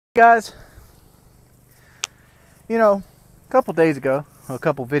Guys, a couple days ago, a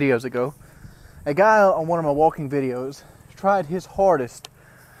couple videos ago, a guy on one of my walking videos tried his hardest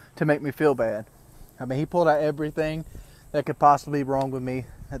to make me feel bad. I mean, he pulled out everything that could possibly be wrong with me,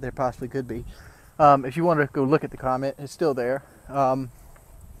 that there possibly could be. If you want to go look at the comment, it's still there.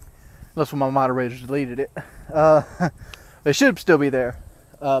 Unless one of my moderators deleted it. It should still be there.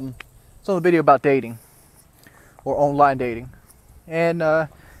 It's on the video about dating, or online dating. And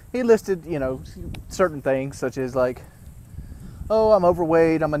he listed, certain things such as like, oh, I'm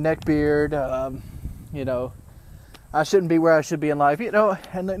overweight, I'm a neckbeard, I shouldn't be where I should be in life,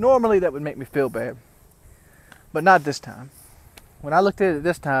 and normally that would make me feel bad. But not this time. When I looked at it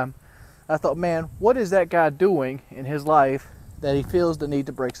this time, I thought, man, what is that guy doing in his life that he feels the need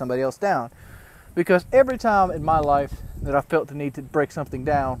to break somebody else down? Because every time in my life that I felt the need to break something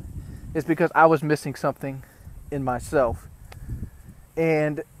down, it's because I was missing something in myself.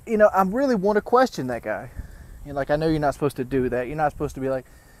 And, I really want to question that guy. I know you're not supposed to do that. You're not supposed to be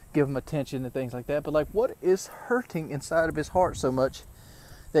give him attention and things like that. But what is hurting inside of his heart so much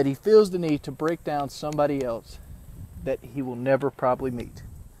that he feels the need to break down somebody else that he will never probably meet?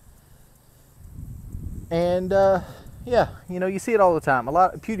 And, you see it all the time.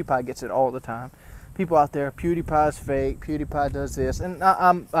 PewDiePie gets it all the time. People out there, PewDiePie's fake, PewDiePie does this. And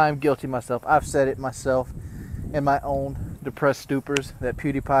I'm guilty myself. I've said it myself in my own depressed stupors that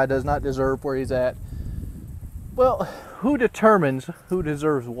PewDiePie does not deserve where he's at. Well, who determines who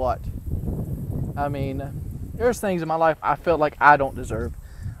deserves what? I mean, there's things in my life I felt like I don't deserve.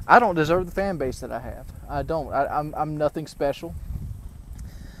 I don't deserve the fan base that I have. I don't. I'm nothing special.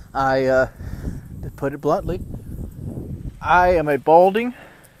 To put it bluntly, I am I'm balding.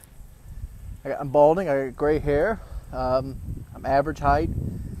 I got gray hair. I'm average height,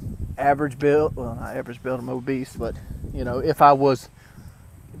 average build. Well, not average build. I'm obese, but if I was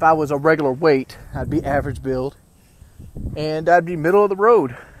a regular weight, I'd be average build, and I'd be middle of the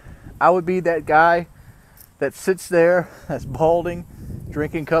road. I would be that guy that sits there, that's balding,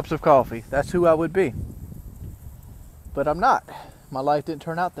 drinking cups of coffee. That's who I would be. But I'm not. My life didn't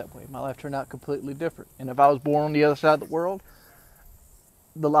turn out that way. My life turned out completely different. And if I was born on the other side of the world,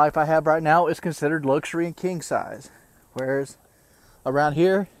 the life I have right now is considered luxury and king size. Whereas around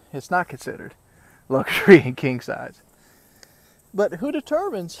here, it's not considered luxury and king size. But who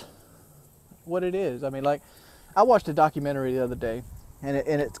determines what it is? I mean, I watched a documentary the other day, and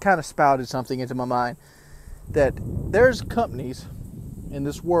it kind of spouted something into my mind, that there's companies in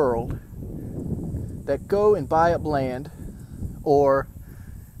this world that go and buy up land, or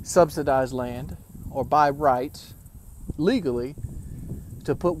subsidize land, or buy rights legally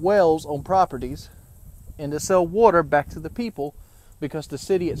to put wells on properties and to sell water back to the people, because the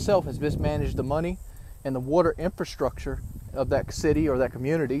city itself has mismanaged the money, and the water infrastructure of that city or that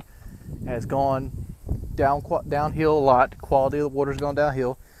community has gone downhill a lot. The quality of the water's gone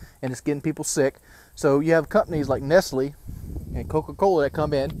downhill, and it's getting people sick. So you have companies like Nestle and Coca-Cola that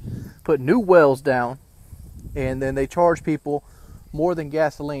come in, put new wells down, and then they charge people more than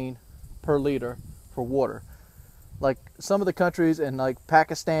gasoline per liter for water. Some of the countries in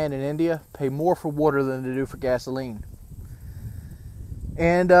Pakistan and India pay more for water than they do for gasoline.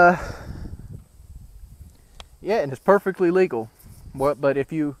 And and it's perfectly legal. But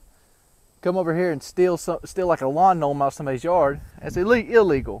if you come over here and steal like a lawn gnome out of somebody's yard, it's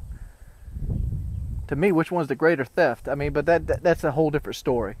illegal. To me, which one's the greater theft? I mean, but that's a whole different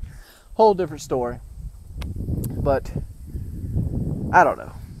story. But I don't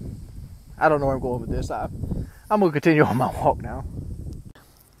know. I don't know where I'm going with this. I'm going to continue on my walk now.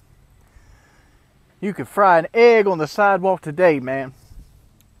 You can fry an egg on the sidewalk today, man.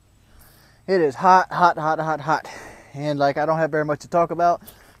 It is hot. And I don't have very much to talk about,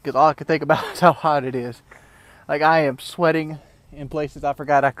 because all I can think about is how hot it is. I am sweating in places I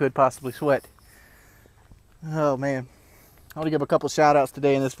forgot I could possibly sweat. Oh man. I want to give a couple shout outs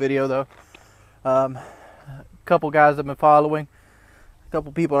today in this video though. A couple guys I've been following. A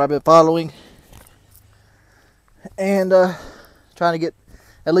couple people I've been following. And trying to get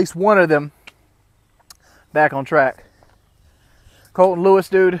at least one of them back on track. Colton Lewis,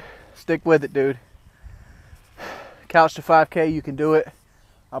 dude. Stick with it, dude. Couch to 5K, you can do it.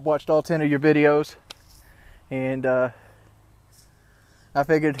 I've watched all 10 of your videos. And I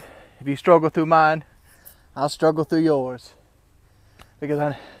figured if you struggle through mine, I'll struggle through yours.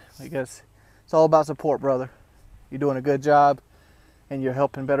 Because it's all about support, brother. You're doing a good job, and you're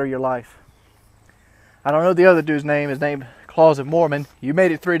helping better your life. I don't know the other dude's name. His name, Closet Mormon. You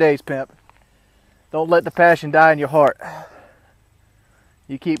made it 3 days, pimp. Don't let the passion die in your heart.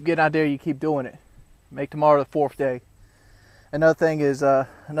 You keep getting out there, you keep doing it. Make tomorrow the 4th day. Another thing is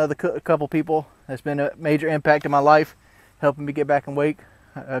another couple people that's been a major impact in my life, helping me get back in weight.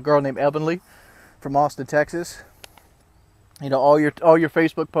 A girl named Evanly from Austin, Texas. You know, all your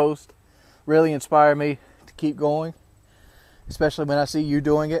Facebook posts really inspire me to keep going, especially when I see you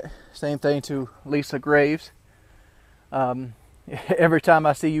doing it. Same thing to Lisa Graves. Every time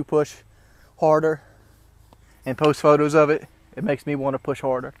I see you push harder and post photos of it, it makes me want to push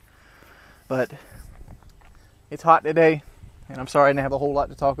harder. But it's hot today, and I'm sorry I didn't have a whole lot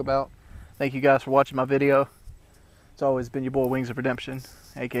to talk about. Thank you guys for watching my video. It's always been your boy Wings of Redemption,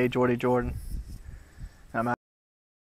 aka Jordy Jordan.